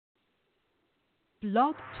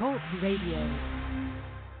Blog Talk Radio.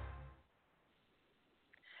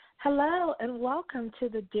 Hello and welcome to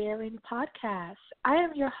the Daring Podcast. I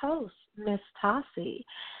am your host, Miss Tassi,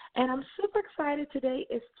 and I'm super excited. Today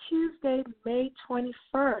is Tuesday, May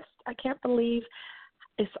 21st. I can't believe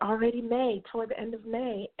it's already May, toward the end of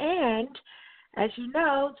May. And as you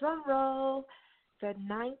know, drum roll, the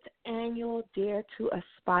 9th annual Dare to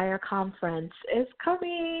Aspire conference is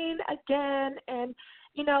coming again. And,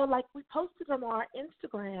 you know, like we posted on our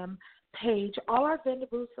Instagram page, all our vendor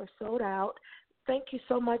booths are sold out. Thank you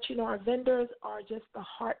so much. You know, our vendors are just the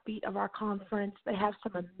heartbeat of our conference. They have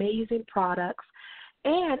some amazing products.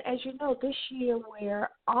 And as you know, this year we're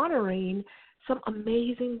honoring some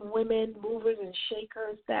amazing women, movers and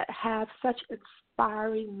shakers that have such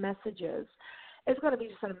inspiring messages. It's going to be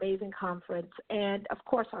just an amazing conference. And, of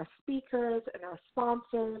course, our speakers and our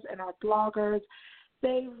sponsors and our bloggers,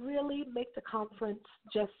 they really make the conference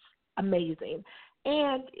just amazing.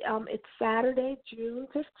 And it's Saturday, June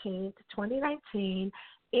 15th, 2019,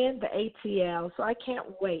 in the ATL, so I can't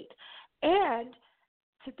wait. And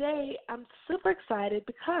today I'm super excited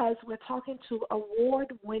because we're talking to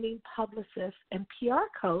award-winning publicist and PR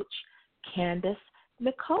coach, Candice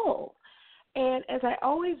Nicole. And as I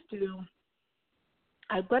always do,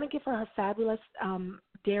 I'm going to give her fabulous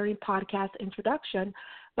Daring Podcast introduction.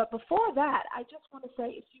 But before that, I just want to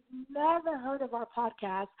say, if you've never heard of our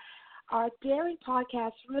podcast, our Daring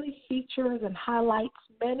Podcast really features and highlights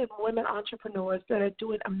men and women entrepreneurs that are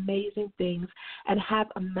doing amazing things and have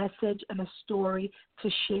a message and a story to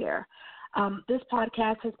share. This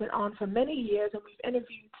podcast has been on for many years, and we've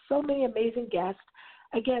interviewed so many amazing guests.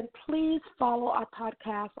 Again, please follow our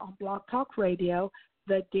podcast on Blog Talk Radio,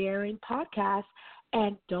 the Daring Podcast,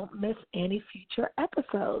 and don't miss any future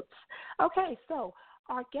episodes. Okay, so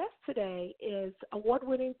our guest today is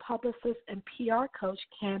award-winning publicist and PR coach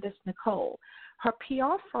Candice Nicole. Her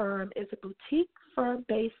PR firm is a boutique firm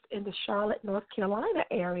based in the Charlotte, North Carolina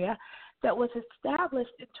area that was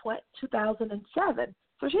established in 2007.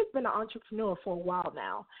 So she's been an entrepreneur for a while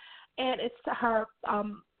now. And her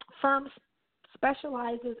firm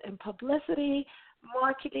specializes in publicity,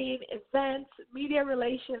 marketing, events, media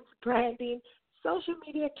relations, branding, social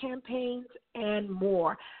media campaigns, and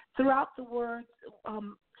more. Throughout the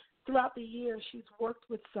years, she's worked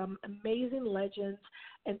with some amazing legends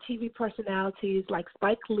and TV personalities like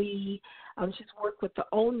Spike Lee. She's worked with the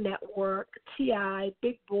OWN Network, T.I.,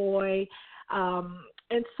 Big Boy,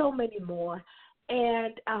 and so many more.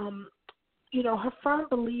 And, you know, her firm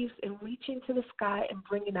believes in reaching to the sky and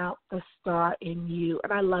bringing out the star in you.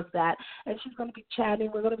 And I love that. And she's going to be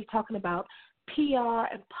chatting. We're going to be talking about PR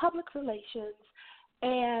and public relations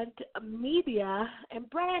and media and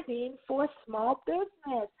branding for small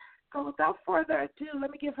business. So without further ado, let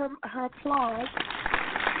me give her applause.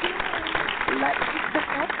 Let's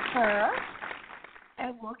connect her,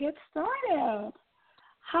 and we'll get started.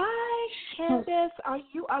 Hi, Candice. Are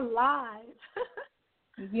you alive?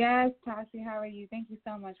 Yes, Tassi, how are you? Thank you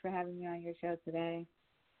so much for having me on your show today.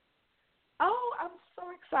 Oh, I'm so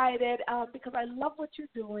excited because I love what you're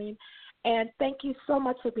doing, and thank you so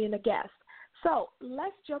much for being a guest. So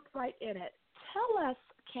let's jump right in it. Tell us,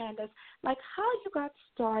 Candice, like how you got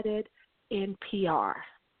started in PR.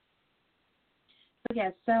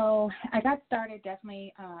 Yes, so I got started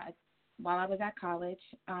definitely while I was at college.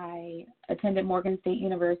 I attended Morgan State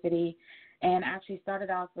University and actually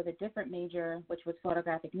started off with a different major, which was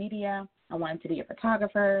photographic media. I wanted to be a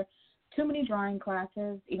photographer. Too many drawing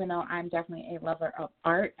classes, even though I'm definitely a lover of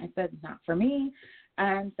art. I said, not for me.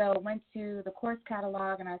 And so I went to the course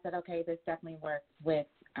catalog, and I said, okay, this definitely works with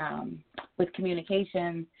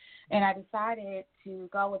communications. And I decided to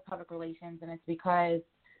go with public relations, and it's because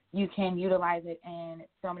you can utilize it in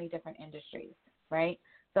so many different industries, right?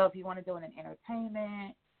 So if you want to do it in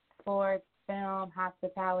entertainment, sports, film,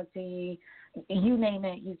 hospitality, you name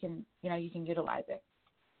it, you can utilize it.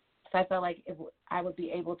 So I felt like I would be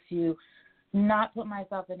able to not put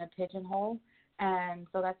myself in a pigeonhole. And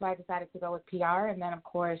so that's why I decided to go with PR. And then, of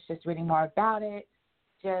course, just reading more about it,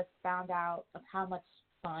 just found out of how much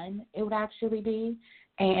fun it would actually be.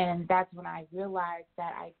 And that's when I realized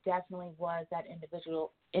that I definitely was that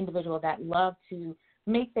individual that loved to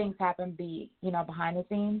make things happen, be, behind the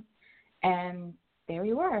scenes. And there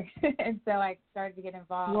we were. And so I started to get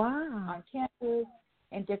involved on campus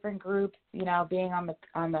in different groups, being on the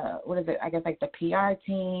PR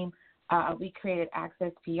team. We created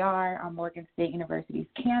Access PR on Morgan State University's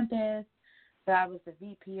campus. So I was the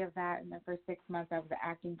VP of that, and the first 6 months I was the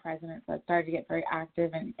acting president. So I started to get very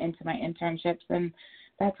active and into my internships, and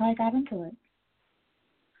that's how I got into it.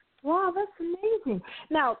 Wow, that's amazing.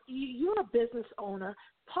 Now, you're a business owner.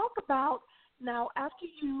 Talk about, Now, after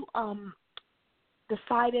you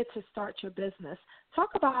decided to start your business, talk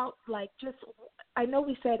about I know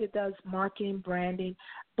we said it does marketing, branding,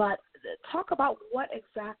 but talk about what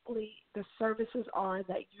exactly the services are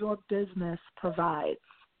that your business provides.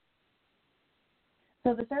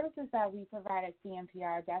 So the services that we provide at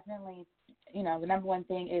CMPR definitely, the number one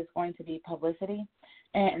thing is going to be publicity.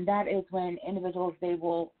 And that is when individuals, they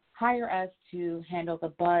will hire us to handle the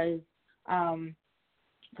buzz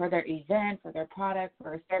for their event, for their product,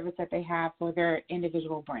 for a service that they have, for their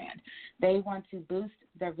individual brand. They want to boost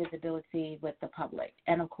their visibility with the public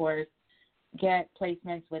and, of course, get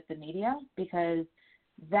placements with the media, because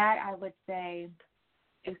that, I would say,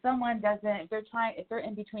 if they're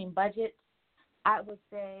in between budgets, I would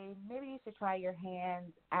say maybe you should try your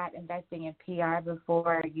hands at investing in PR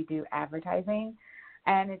before you do advertising.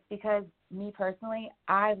 And it's because, me personally,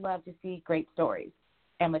 I love to see great stories.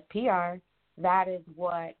 And with PR, that is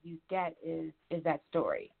what you get is that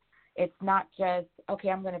story. It's not just, okay,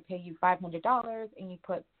 I'm going to pay you $500 and you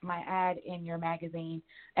put my ad in your magazine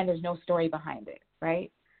and there's no story behind it,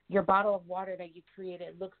 right? Your bottle of water that you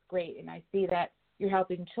created looks great, and I see that you're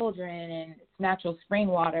helping children and it's natural spring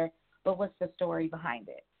water, but what's the story behind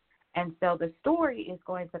it? And so the story is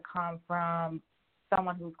going to come from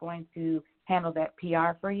someone who's going to handle that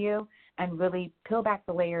PR for you and really peel back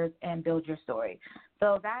the layers and build your story.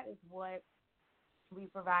 So that is what we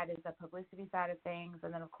provide, is the publicity side of things.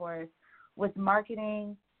 And then, of course, with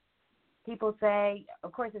marketing, people say,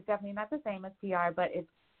 of course, it's definitely not the same as PR, but it's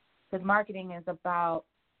because marketing is about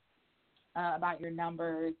your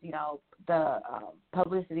numbers, the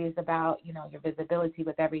publicity is about, your visibility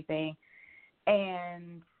with everything.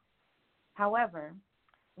 And however,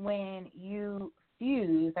 when you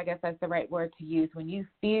fuse, I guess that's the right word to use, when you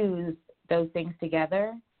fuse those things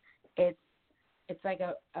together, it's like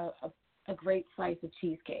a great slice of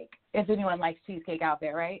cheesecake, if anyone likes cheesecake out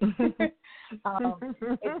there, right?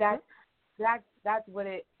 That's what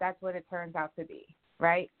it turns out to be,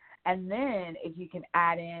 right? And then if you can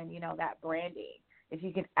add in, that branding, if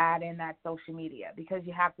you can add in that social media, because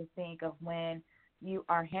you have to think of when you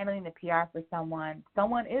are handling the PR for someone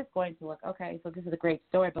is going to look, okay, so this is a great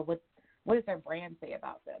story, but what does their brand say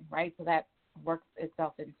about them, right? So that works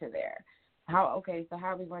itself into there. So how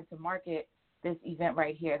are we going to market this event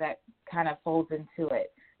right here that kind of folds into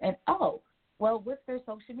it? And, what's their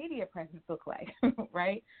social media presence look like,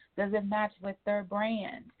 right? Does it match with their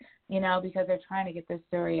brand, because they're trying to get their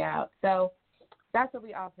story out? So that's what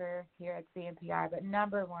we offer here at CMPR. But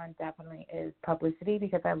number one definitely is publicity,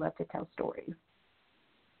 because I love to tell stories.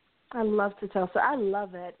 I love to tell. So I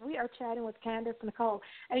love it. We are chatting with Candice and Nicole.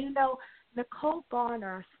 And, Nicole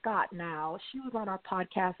Garner Scott now, she was on our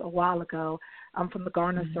podcast a while ago from the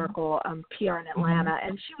Garner Circle, PR in Atlanta,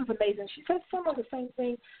 and she was amazing. She said some of the same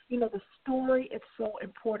thing, the story is so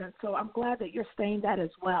important. So I'm glad that you're saying that as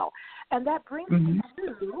well. And that brings me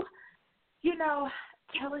to,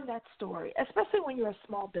 telling that story, especially when you're a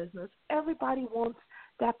small business. Everybody wants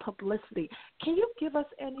that publicity. Can you give us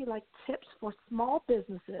any, tips for small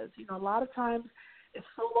businesses? A lot of times it's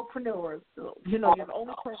solopreneurs. You're the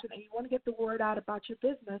only person, and you want to get the word out about your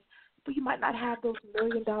business, but you might not have those $1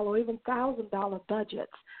 million or even $1,000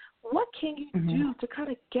 budgets. What can you do to kind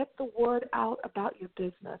of get the word out about your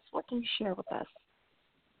business? What can you share with us?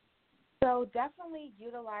 So definitely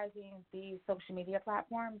utilizing the social media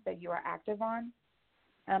platforms that you are active on.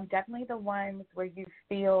 Definitely the ones where you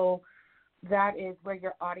feel that is where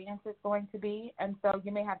your audience is going to be. And so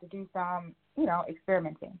you may have to do some,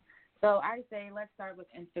 experimenting. So I say let's start with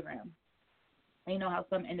Instagram. You know how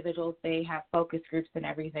some individuals, they have focus groups and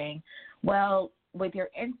everything. Well, with your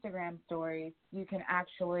Instagram stories, you can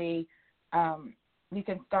actually you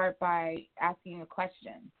can start by asking a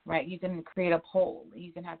question, right? You can create a poll.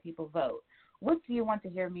 You can have people vote. What do you want to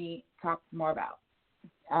hear me talk more about?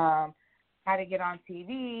 How to get on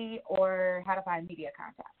TV or how to find media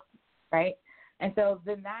contacts, right? And so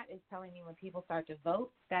then that is telling me when people start to vote,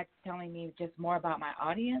 that's telling me just more about my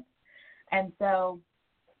audience. And so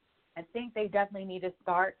I think they definitely need to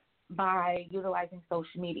start by utilizing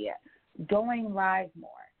social media, going live more,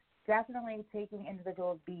 definitely taking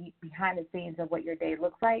individuals behind the scenes of what your day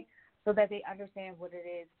looks like so that they understand what it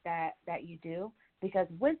is that you do, because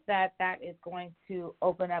with that is going to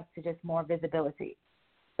open up to just more visibility.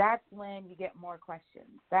 That's when you get more questions.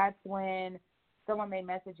 That's when someone may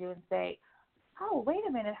message you and say, oh, wait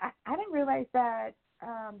a minute, I didn't realize that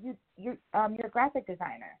you're a graphic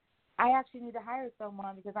designer. I actually need to hire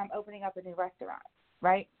someone because I'm opening up a new restaurant,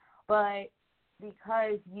 right? But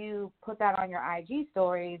because you put that on your IG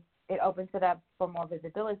stories, it opens it up for more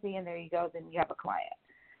visibility, and there you go, then you have a client.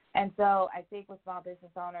 And so I think with small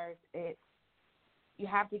business owners, you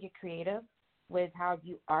have to get creative with how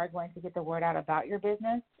you are going to get the word out about your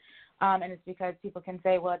business. And it's because people can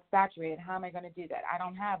say, well, it's saturated. How am I going to do that? I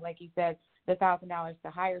don't have, like you said, the $1,000 to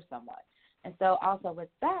hire someone. And so also with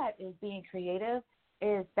that is being creative,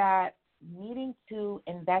 is that needing to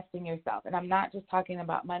invest in yourself. And I'm not just talking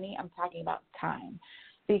about money, I'm talking about time.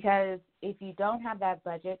 Because if you don't have that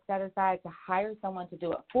budget set aside to hire someone to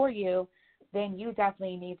do it for you, then you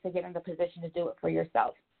definitely need to get in the position to do it for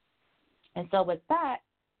yourself. And so with that,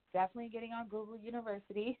 definitely getting on Google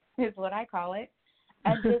University is what I call it,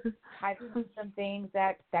 and just typing in some things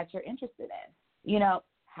that you're interested in. You know,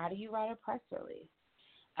 how do you write a press release?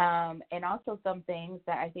 And also some things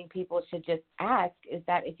that I think people should just ask is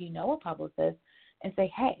that if you know a publicist and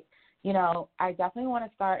say, hey, you know, I definitely want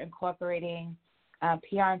to start incorporating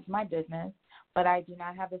PR into my business, but I do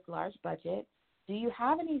not have this large budget. Do you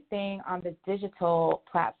have anything on the digital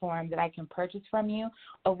platform that I can purchase from you,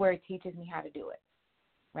 or where it teaches me how to do it,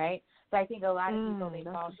 right? So I think a lot of people, they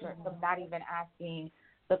fall short from not even asking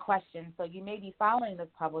the question. So you may be following this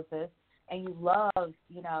publicist and you love,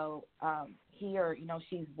 you know, he or, you know,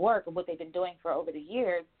 she's work or what they've been doing for over the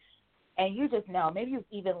years, and you just know, maybe you've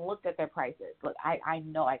even looked at their prices. Look, I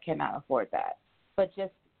know I cannot afford that, but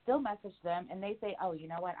just still message them, and they say, oh, you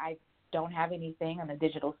know what, I don't have anything in the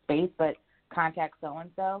digital space, but contact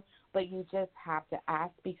so-and-so. But you just have to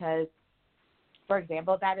ask because, for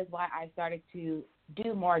example, that is why I started to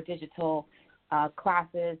do more digital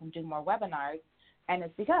classes and do more webinars, and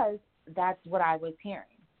it's because that's what I was hearing,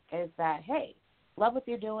 is that, hey, love what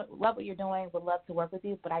you're doing, would love to work with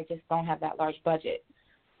you, but I just don't have that large budget.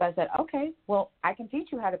 So I said, okay, well, I can teach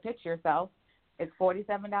you how to pitch yourself. It's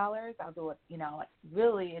 $47. I'll do it, you know,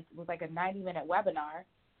 really it was like a 90-minute webinar.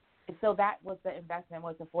 And so that was the investment,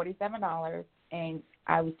 was the $47, and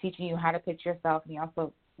I was teaching you how to pitch yourself, and you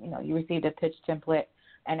also, you know, you received a pitch template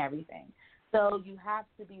and everything. So you have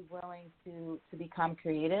to be willing to become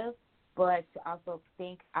creative, but to also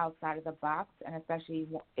think outside of the box, and especially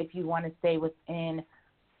if you want to stay within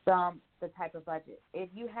the type of budget. If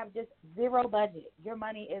you have just zero budget, your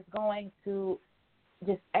money is going to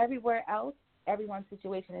just everywhere else. Everyone's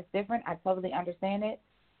situation is different. I totally understand it.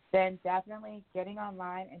 Then definitely getting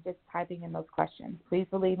online and just typing in those questions. Please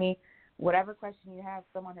believe me, whatever question you have,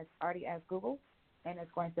 someone has already asked Google, and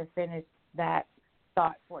it's going to finish that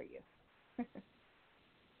thought for you.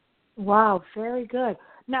 Wow, very good.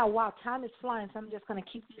 Now, wow, time is flying, so I'm just going to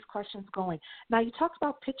keep these questions going. Now, you talked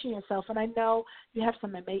about pitching yourself, and I know you have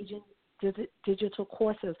some amazing digital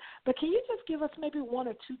courses, but can you just give us maybe one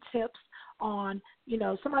or two tips on, you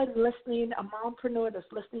know, somebody listening, a mompreneur that's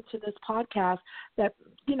listening to this podcast that,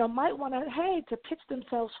 you know, might want to pitch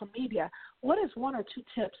themselves for media? What is one or two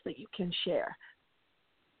tips that you can share?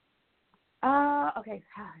 Okay,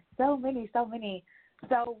 so many. So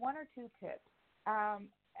one or two tips.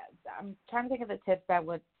 I'm trying to think of the tips that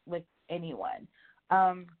would with anyone.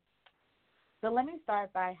 So let me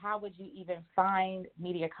start by, how would you even find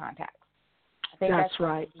media contacts? I think that's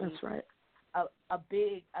right. That's right. A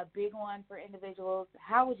big one for individuals.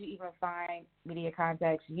 How would you even find media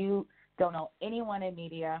contacts? You don't know anyone in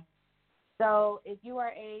media. So if you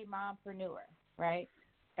are a mompreneur, right,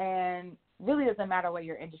 and really doesn't matter what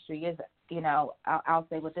your industry is, you know, I'll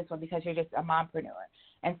say with this one, because you're just a mompreneur.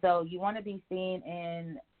 And so you want to be seen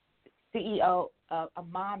in CEO of a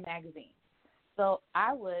mom magazine. So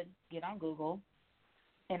I would get on Google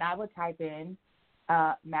and I would type in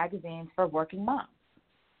magazines for working moms,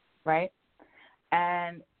 right?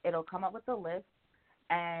 And it'll come up with a list,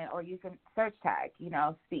 or you can search tag, you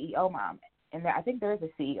know, CEO mom. And I think there is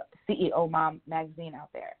a CEO mom magazine out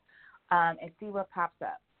there, and see what pops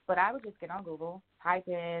up. But I would just get on Google, type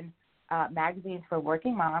in magazines for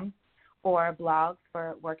working moms or blogs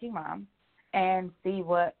for working moms, and see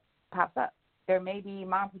what pops up. There may be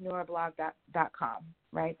mompreneurblog.com,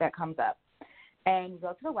 right, that comes up. And you go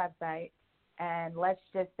to the website, and let's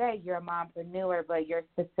just say you're a mompreneur, but your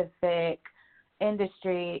specific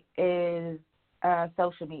industry is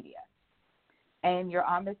social media. And you're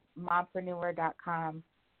on this mompreneur.com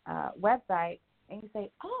website, and you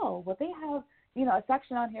say, oh, well, they have, you know, a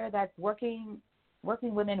section on here that's Working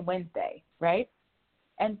Women Wednesday, right?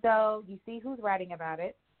 And so you see who's writing about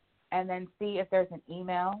it, and then see if there's an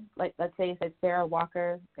email. Like, let's say it's Sarah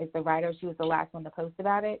Walker is the writer. She was the last one to post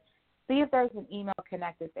about it. See if there's an email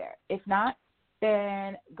connected there. If not,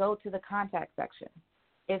 then go to the contact section.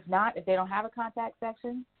 If not, if they don't have a contact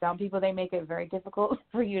section, some people, they make it very difficult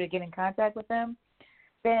for you to get in contact with them,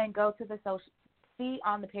 then go to the social, see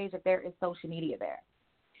on the page if there is social media there.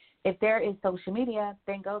 If there is social media,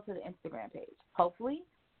 then go to the Instagram page. Hopefully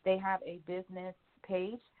they have a business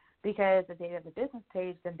page Because if they have a business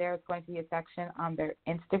page, then there's going to be a section on their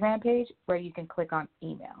Instagram page where you can click on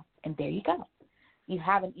email. And there you go. You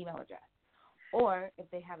have an email address. Or if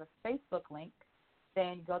they have a Facebook link,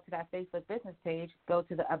 then go to that Facebook business page, go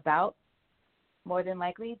to the About. More than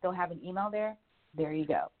likely, they'll have an email there. There you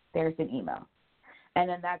go. There's an email. And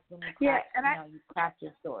then that's when you you craft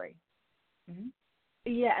your story. Mm-hmm.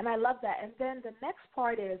 Yeah, and I love that. And then the next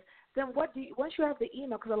part is, then what do you, once you have the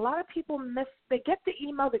email, because a lot of people they get the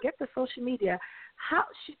email, they get the social media.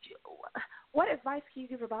 What advice can you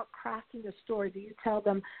give about crafting the story? Do you tell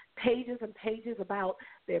them pages and pages about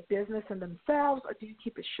their business and themselves, or do you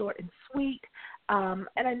keep it short and sweet? And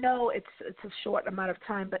I know it's a short amount of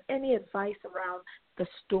time, but any advice around the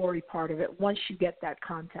story part of it once you get that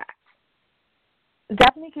contact?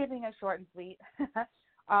 Definitely keeping it short and sweet.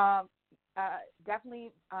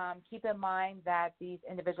 Definitely keep in mind that these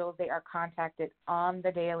individuals, they are contacted on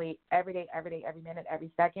the daily, every day, every minute,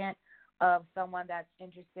 every second of someone that's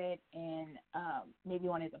interested in maybe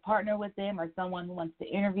wanting to partner with them, or someone who wants to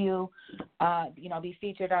interview, be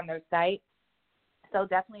featured on their site. So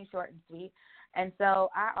definitely short and sweet. And so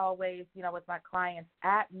I always, with my clients,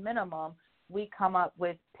 at minimum, we come up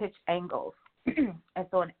with pitch angles. And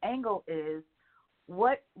so an angle is,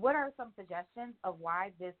 what are some suggestions of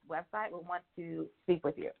why this website would want to speak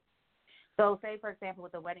with you? So say, for example,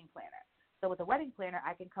 with a wedding planner. So with a wedding planner,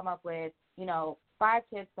 I can come up with, 5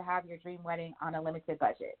 tips to have your dream wedding on a limited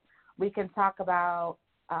budget. We can talk about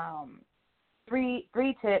 3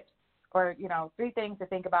 tips, or, 3 things to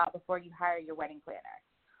think about before you hire your wedding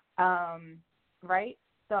planner, right?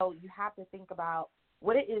 So you have to think about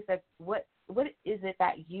what it is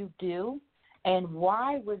that you do, and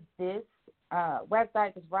why was this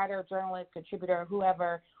website, this writer, journalist, contributor,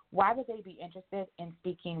 whoever, why would they be interested in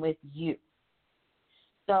speaking with you?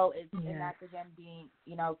 So and that's, again, being,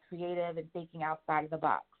 creative and thinking outside of the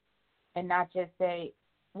box, and not just say,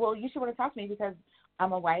 well, you should want to talk to me because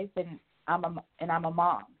I'm a wife and I'm a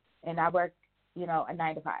mom and I work, a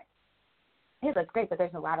 9 to 5. Hey, that's great, but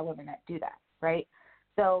there's a lot of women that do that, right?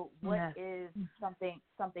 So what is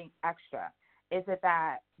something extra? Is it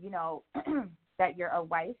that, that you're a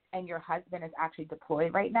wife and your husband is actually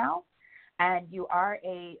deployed right now, and you are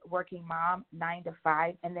a working mom, 9 to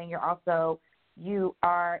 5, and then you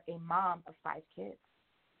are a mom of 5 kids,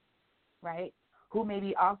 right, who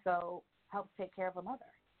maybe also helps take care of a mother,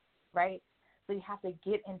 right? So you have to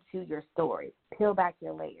get into your story, peel back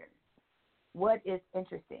your layers. What is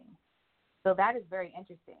interesting? So that is very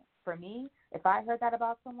interesting. For me, if I heard that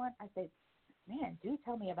about someone, I say, man, do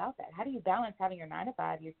tell me about that. How do you balance having your 9 to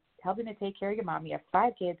 5? You're helping to take care of your mom. You have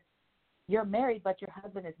 5 kids. You're married, but your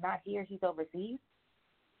husband is not here. He's overseas.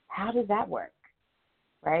 How does that work,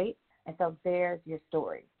 right? And so there's your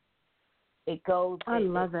story. It goes. I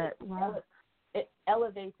love it. Wow. It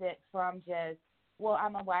elevates it from just, well,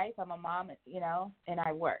 I'm a wife, I'm a mom, and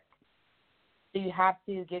I work. So you have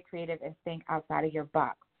to get creative and think outside of your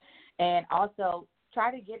box. And also try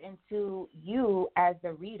to get into you as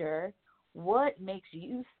the reader. What makes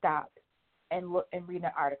you stop and look and read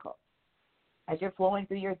an article? As you're flowing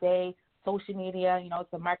through your day, social media,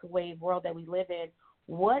 it's a microwave world that we live in.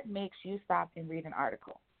 What makes you stop and read an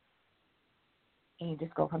article? And you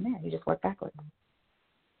just go from there. You just work backwards.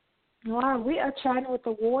 Wow, we are chatting with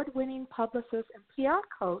award-winning publicist and PR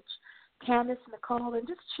coach, Candice, Nicole, and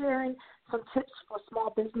just sharing some tips for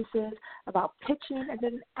small businesses about pitching, and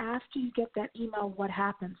then after you get that email, what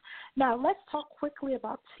happens. Now, let's talk quickly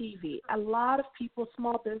about TV. A lot of people,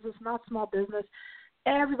 small business, not small business,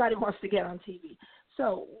 everybody wants to get on TV.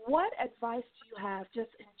 So what advice do you have just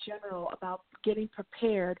in general about getting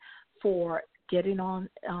prepared for getting on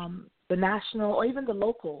the national or even the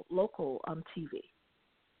local TV?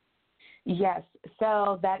 Yes,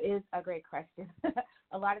 so that is a great question.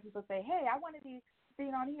 A lot of people say, hey, I want to be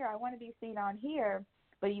seen on here. I want to be seen on here.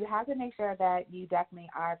 But you have to make sure that you definitely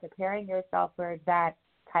are preparing yourself for that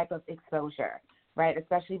type of exposure, right?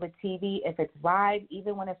 Especially with TV, if it's live,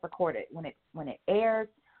 even when it's recorded, when it airs,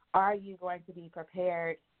 are you going to be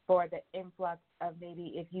prepared for the influx of,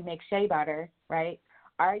 maybe if you make shea butter, right?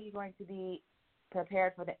 Are you going to be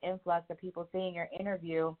prepared for the influx of people seeing your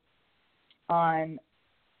interview on,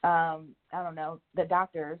 the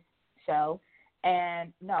doctor's show?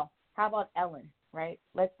 And no, how about Ellen, right?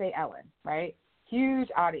 Let's say Ellen, right? Huge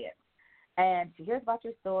audience. And she hears about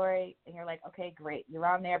your story, and you're like, okay, great, you're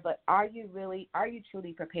on there, but are you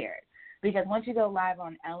truly prepared? Because once you go live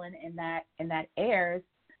on Ellen and that airs,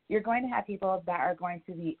 you're going to have people that are going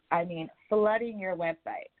to be, flooding your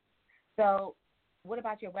website. So what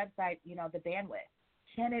about your website, the bandwidth?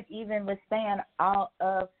 Can it even withstand all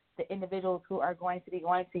of the individuals who are going to be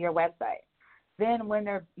going to your website? then when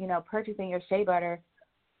they're, purchasing your shea butter,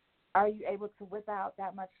 are you able to whip out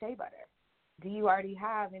that much shea butter? Do you already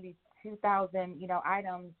have maybe 2,000,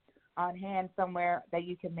 items on hand somewhere that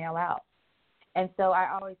you can mail out? And so I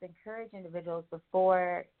always encourage individuals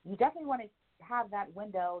before, you definitely want to have that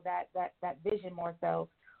window, that vision more so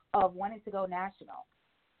of wanting to go national.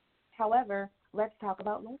 However, let's talk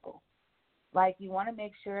about local. Like, you want to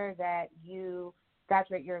make sure that you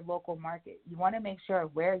saturate your local market. You want to make sure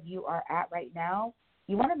where you are at right now,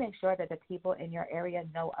 you want to make sure that the people in your area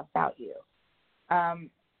know about you. I'm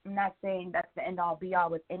not saying that's the end-all, be-all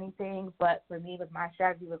with anything, but for me, with my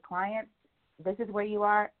strategy with clients, this is where you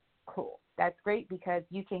are, cool. That's great, because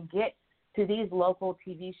you can get to these local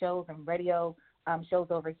TV shows and radio shows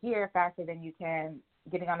over here faster than you can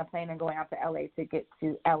getting on a plane and going out to LA to get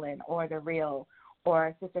to Ellen or The Real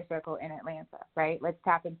or Sister Circle in Atlanta, right? Let's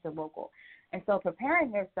tap into local. And so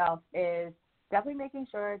preparing yourself is definitely making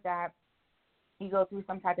sure that you go through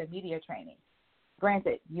some type of media training.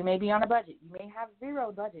 Granted, you may be on a budget. You may have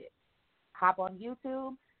zero budget. Hop on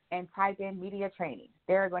YouTube and type in media training.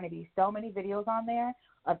 There are going to be so many videos on there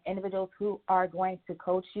of individuals who are going to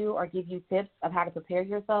coach you or give you tips of how to prepare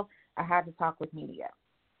yourself or how to talk with media.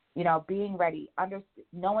 Being ready,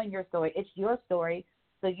 knowing your story. It's your story,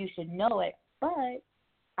 so you should know it. But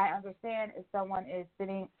I understand if someone is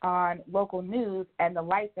sitting on local news and the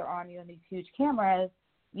lights are on you and these huge cameras,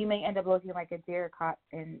 you may end up looking like a deer caught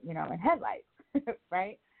in headlights,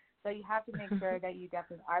 right? So you have to make sure that you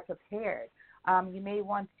definitely are prepared. You may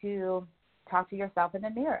want to talk to yourself in the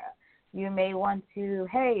mirror. You may want to,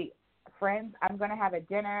 hey, friends, I'm going to have a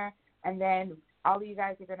dinner, and then all of you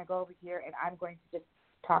guys are going to go over here, and I'm going to just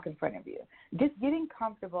talk in front of you. Just getting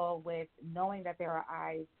comfortable with knowing that there are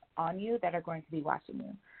eyes on you that are going to be watching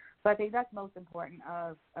you. So I think that's most important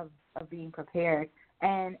of being prepared,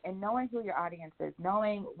 and knowing who your audience is,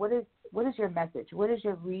 knowing what is your message, what is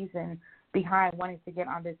your reason behind wanting to get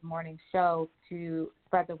on this morning show to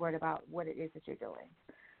spread the word about what it is that you're doing.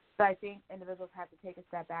 So I think individuals have to take a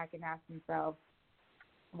step back and ask themselves,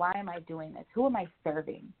 why am I doing this? Who am I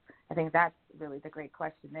serving? I think that's really the great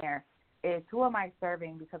question there, is who am I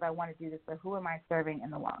serving because I want to do this, but who am I serving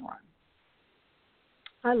in the long run?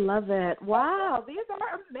 I love it. Wow, these are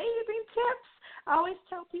amazing tips. I always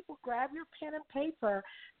tell people, grab your pen and paper,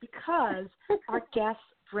 because our guests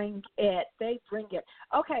bring it. They bring it.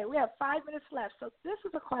 Okay, we have 5 minutes left. So this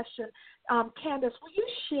is a question. Candice, will you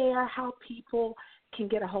share how people can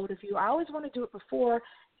get a hold of you? I always want to do it before,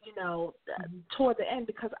 toward the end,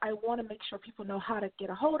 because I want to make sure people know how to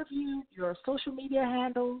get a hold of you, your social media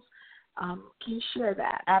handles. Can you share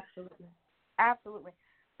that? Absolutely.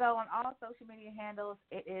 So on all social media handles,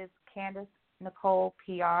 it is Candice Nicole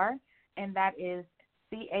PR, and that is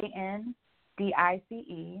CandiceNicole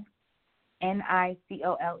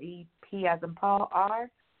P as in Paul R,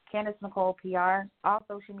 Candice Nicole PR, all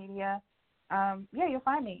social media. You'll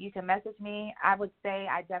find me. You can message me. I would say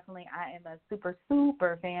I am a super,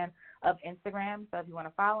 super fan of Instagram. So if you want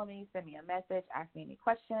to follow me, send me a message, ask me any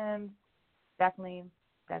questions. Definitely,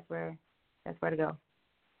 that's where to go.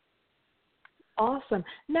 Awesome.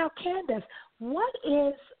 Now, Candice, what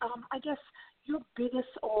is, your biggest,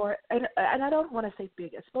 and I don't want to say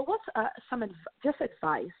biggest, but what's some just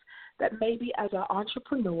advice that maybe as an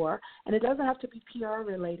entrepreneur, and it doesn't have to be PR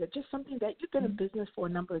related, just something that you've been in business for a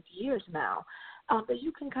number of years now, that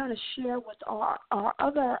you can kind of share with our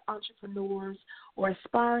other entrepreneurs or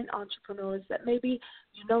aspiring entrepreneurs that maybe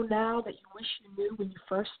now that you wish you knew when you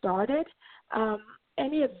first started?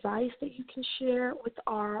 Any advice that you can share with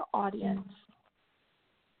our audience?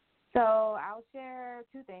 So I'll share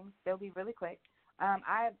two things. They'll be really quick.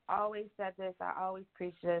 I've always said this, I always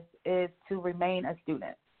preach this, is to remain a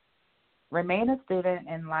student. Remain a student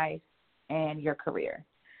in life and your career.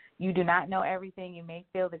 You do not know everything. You may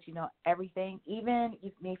feel that you know everything. Even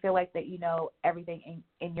you may feel like that you know everything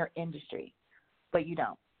in your industry, but you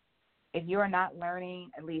don't. If you are not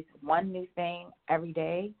learning at least one new thing every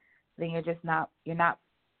day, then you're not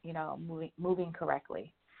moving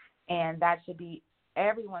correctly. And that should be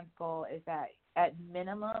everyone's goal, is that at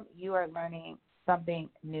minimum you are learning something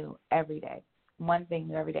new every day, one thing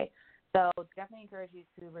new every day. So definitely encourage you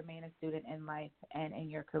to remain a student in life and in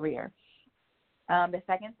your career. The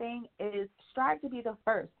second thing is strive to be the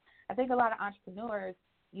first. I think a lot of entrepreneurs,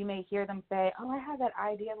 you may hear them say, oh, I had that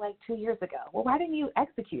idea like 2 years ago. Well, why didn't you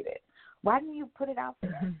execute it? Why didn't you put it out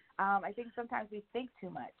there? Mm-hmm. I think sometimes we think too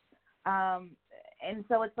much. And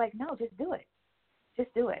so it's like, no, just do it.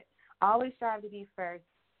 Just do it. Always strive to be first,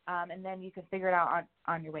 and then you can figure it out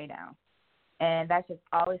on your way down. And that's just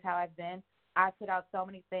always how I've been. I put out so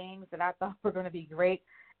many things that I thought were going to be great,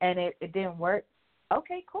 and it didn't work.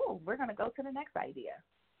 okay, cool. We're going to go to the next idea.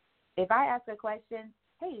 If I ask a question,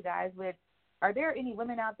 hey, you guys, are there any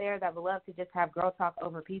women out there that would love to just have girl talk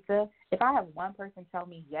over pizza? If I have one person tell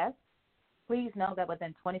me yes, please know that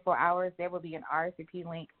within 24 hours, there will be an RSVP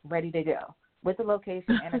link ready to go with the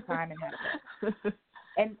location and a time and how to go.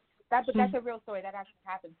 And that's a real story. That actually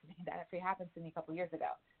happened to me. That actually happened to me a couple years ago.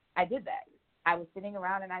 I did that. I was sitting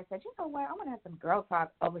around and I said, you know what, I'm going to have some girl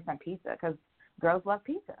talk over some pizza because girls love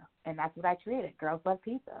pizza. And that's what I created. Girls love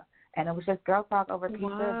pizza. And it was just girl talk over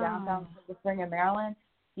pizza downtown Spring in Maryland.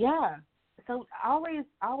 Yeah. So always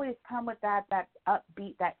come with that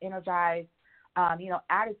upbeat, that energized,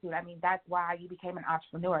 attitude. I mean, that's why you became an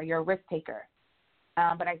entrepreneur. You're a risk taker.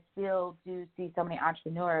 But I still do see so many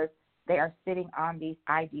entrepreneurs, they are sitting on these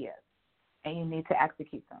ideas, and you need to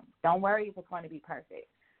execute them. Don't worry if it's going to be perfect.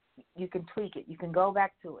 You can tweak it. You can go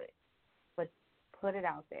back to it, but put it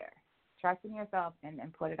out there. Trust in yourself and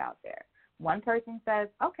put it out there. One person says,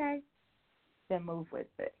 okay, then move with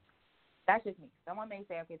it. That's just me. Someone may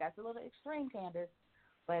say, okay, that's a little extreme, Candice,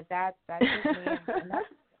 but that's just me,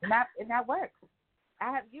 and that works.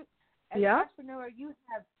 As an entrepreneur, you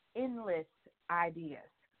have endless ideas.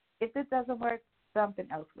 If this doesn't work, something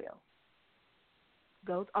else will.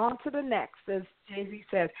 Goes on to the next, as Jay-Z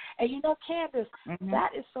says. And Candice, that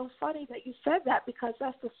is so funny that you said that because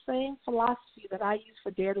that's the same philosophy that I use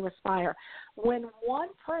for Dare to Aspire. When one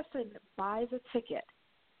person buys a ticket,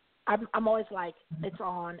 I'm always like, it's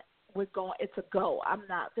on. We're going. It's a go. I'm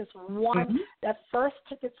not just one. That first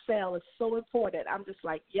ticket sale is so important. I'm just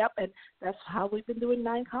like, yep. And that's how we've been doing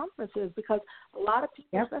 9 conferences because a lot of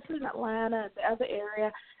people, especially in Atlanta and the other area,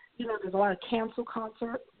 there's a lot of canceled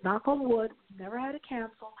concerts. Knock on wood, we've never had a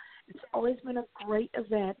cancel. It's always been a great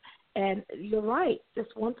event. And you're right.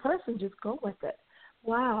 Just one person, just go with it.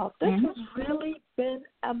 Wow, this has really been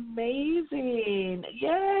amazing.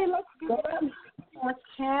 Yay, let's give it up for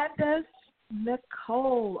Candice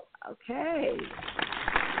Nicole. Okay.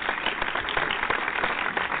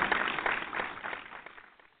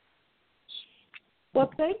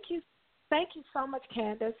 Well, thank you. Thank you so much,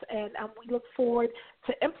 Candice, and we look forward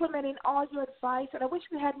to implementing all your advice, and I wish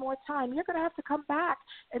we had more time. You're going to have to come back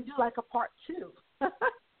and do like a part 2.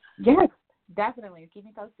 Yes, definitely. Keep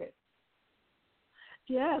me posted.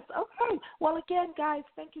 Yes, okay. Well, again, guys,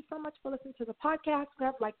 thank you so much for listening to the podcast. We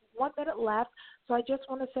have like 1 minute left, so I just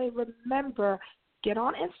want to say, remember, get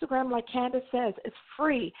on Instagram like Candice says. It's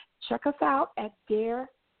free. Check us out at Dare,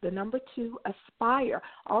 the number 2, Aspire.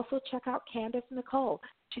 Also, check out Candice Nicole.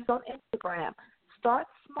 She's on Instagram. Start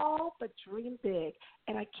small, but dream big.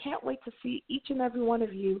 And I can't wait to see each and every one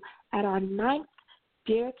of you at our 9th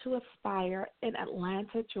Dare to Aspire in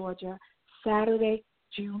Atlanta, Georgia, Saturday,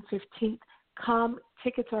 June 15th. Come.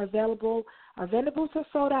 Tickets are available. Our vendor booths are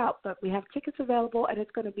sold out, but we have tickets available, and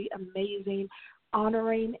it's going to be amazing,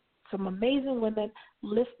 honoring some amazing women,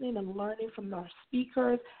 listening and learning from our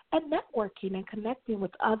speakers, and networking and connecting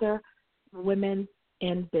with other women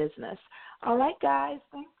in business. All right, guys,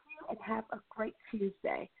 thank you, and have a great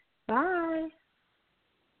Tuesday. Bye.